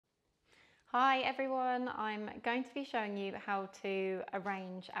Hi everyone, I'm going to be showing you how to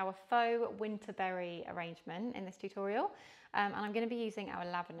arrange our faux winterberry arrangement in this tutorial, and I'm going to be using our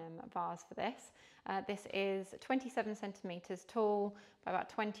laburnum vase for this. This is 27 centimetres tall by about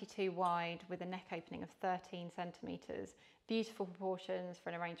 22 wide with a neck opening of 13 centimetres. Beautiful proportions for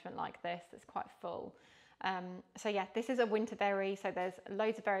an arrangement like this that's quite full. So yeah, this is a winterberry, so there's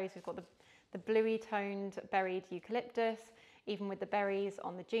loads of berries. We've got the bluey toned berried eucalyptus, even with the berries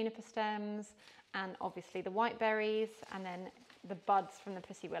on the juniper stems, and obviously the white berries, and then the buds from the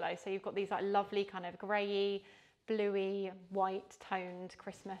pussy willow. So you've got these like lovely kind of greyy, bluey, white toned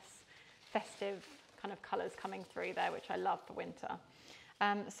Christmas festive kind of colours coming through there, which I love for winter.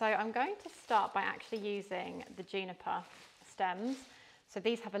 So I'm going to start by actually using the juniper stems. So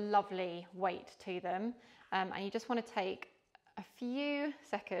these have a lovely weight to them, and you just want to take a few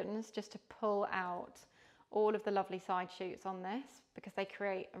seconds just to pull out all of the lovely side shoots on this, because they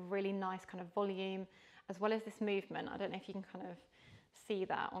create a really nice kind of volume as well as this movement. I don't know if you can kind of see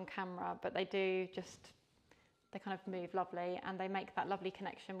that on camera, but they kind of move lovely, and they make that lovely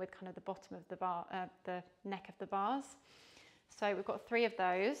connection with kind of the bottom of the neck of the vase. So we've got 3 of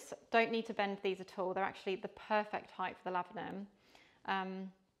those. Don't need to bend these at all. They're actually the perfect height for the laburnum.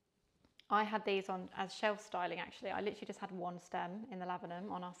 I had these on as shelf styling actually. I literally just had 1 stem in the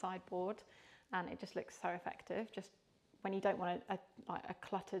laburnum on our sideboard, and it just looks so effective, just when you don't want a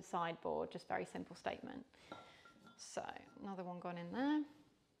cluttered sideboard, just very simple statement. So another one gone in there,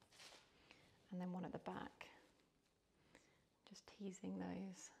 and then one at the back. Just teasing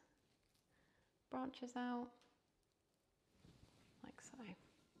those branches out, like so.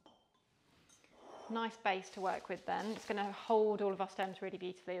 Nice base to work with then. It's going to hold all of our stems really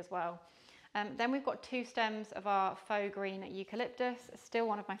beautifully as well. Then we've got 2 stems of our faux green eucalyptus. Still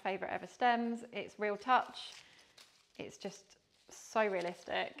one of my favourite ever stems. It's real touch. It's just so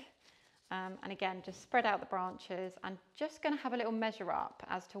realistic. And again, just spread out the branches. I'm just going to have a little measure up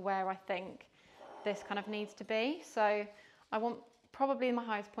as to where I think this kind of needs to be. So I want probably my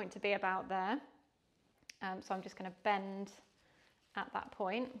highest point to be about there. So I'm just going to bend at that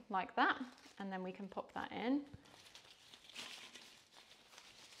point like that, and then we can pop that in.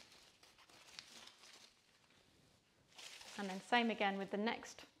 And then same again with the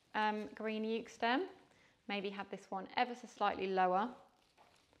next green euc stem. Maybe have this one ever so slightly lower,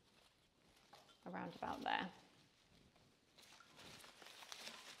 around about there.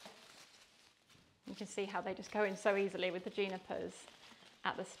 You can see how they just go in so easily with the junipers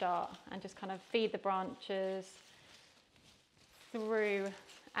at the start, and just kind of feed the branches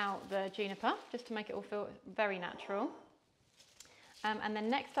throughout the juniper, just to make it all feel very natural. And then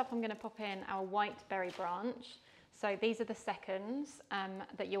next up I'm going to pop in our white berry branch. So these are the seconds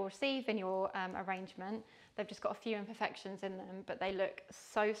that you'll receive in your arrangement. They've just got a few imperfections in them, but they look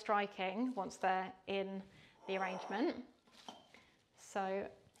so striking once they're in the arrangement. So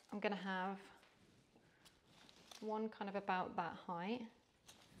I'm going to have one kind of about that height,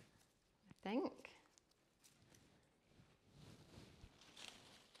 I think.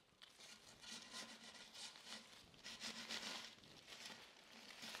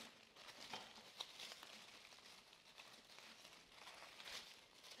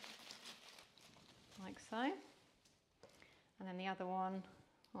 Like so. And then the other one,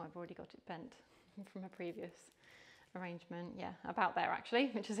 oh, I've already got it bent from a previous arrangement. Yeah, about there actually,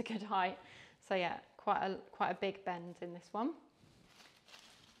 which is a good height. So yeah, quite a big bend in this one.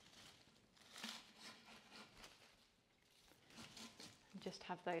 And just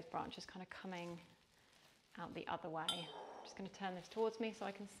have those branches kind of coming out the other way. I'm just going to turn this towards me so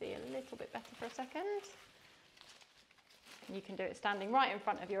I can see a little bit better for a second. You can do it standing right in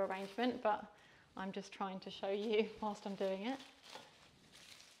front of your arrangement, but I'm just trying to show you whilst I'm doing it.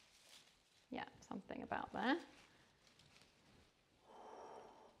 Yeah, something about there.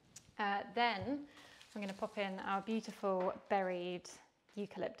 Then I'm going to pop in our beautiful berried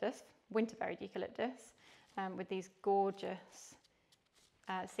eucalyptus, winter berried eucalyptus, with these gorgeous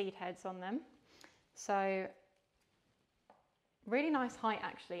seed heads on them. So really nice height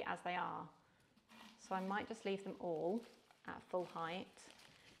actually as they are. So I might just leave them all at full height,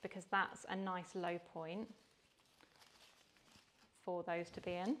 because that's a nice low point for those to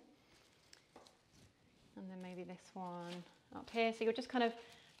be in. And then maybe this one up here. So you're just kind of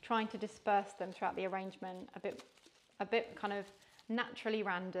trying to disperse them throughout the arrangement a bit kind of naturally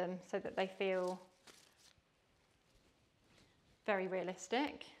random, so that they feel very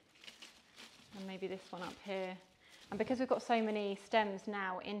realistic. And maybe this one up here. And because we've got so many stems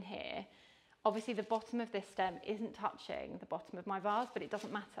now in here, obviously the bottom of this stem isn't touching the bottom of my vase, but it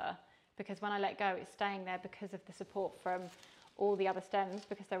doesn't matter, because when I let go, it's staying there because of the support from all the other stems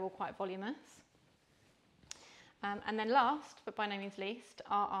because they're all quite voluminous. And then last, but by no means least,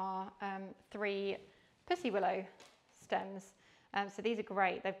 are our 3 pussy willow stems. So these are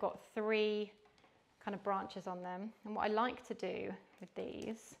great. They've got 3 kind of branches on them. And what I like to do with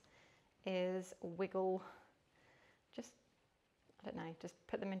these is wiggle, just, I don't know, just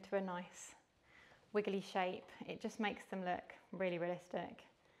put them into a nice wiggly shape. It just makes them look really realistic.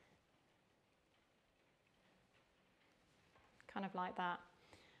 Kind of like that,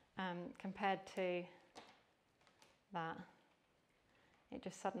 compared to that. It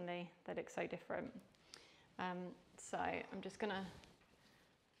just suddenly, they look so different. So I'm just gonna,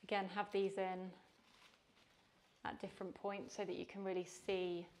 again, have these in at different points so that you can really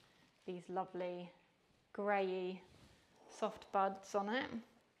see these lovely greyy soft buds on it.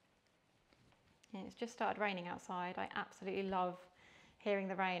 And it's just started raining outside. I absolutely love hearing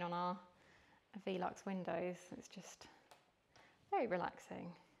the rain on our Velux windows. It's just very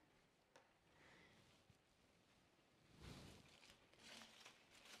relaxing.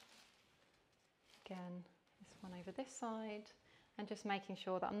 Again, this one over this side, and just making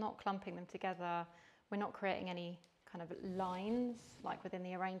sure that I'm not clumping them together. We're not creating any kind of lines like within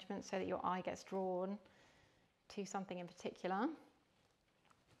the arrangement so that your eye gets drawn to something in particular.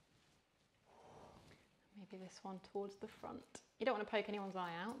 Maybe this one towards the front. You don't want to poke anyone's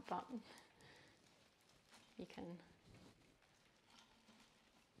eye out, but you can.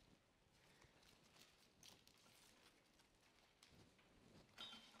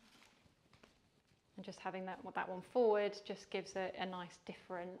 And just having that one forward just gives it a nice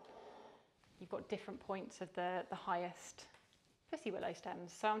different, you've got different points of the highest pussy willow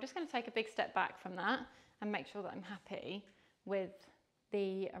stems. So I'm just going to take a big step back from that and make sure that I'm happy with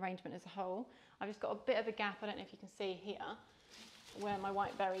the arrangement as a whole. I've just got a bit of a gap, I don't know if you can see here, where my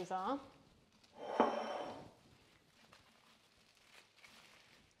white berries are.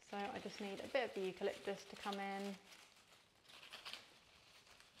 So I just need a bit of the eucalyptus to come in.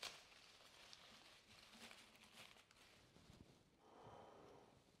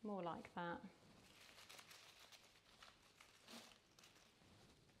 More like that.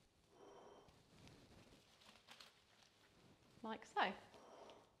 Like so. Much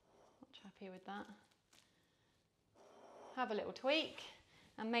happy with that. Have a little tweak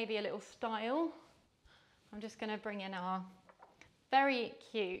and maybe a little style. I'm just going to bring in our very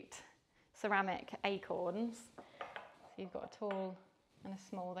cute ceramic acorns. So you've got a tall and a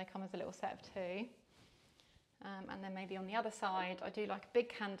small, they come as a little set of 2. And then maybe on the other side, I do like a big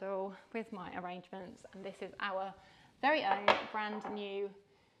candle with my arrangements, and this is our very own brand new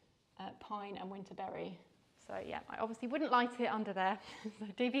pine and winterberry. So yeah, I obviously wouldn't light it under there, so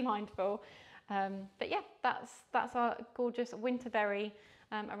do be mindful. But yeah, that's our gorgeous winterberry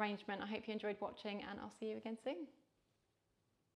arrangement. I hope you enjoyed watching, and I'll see you again soon.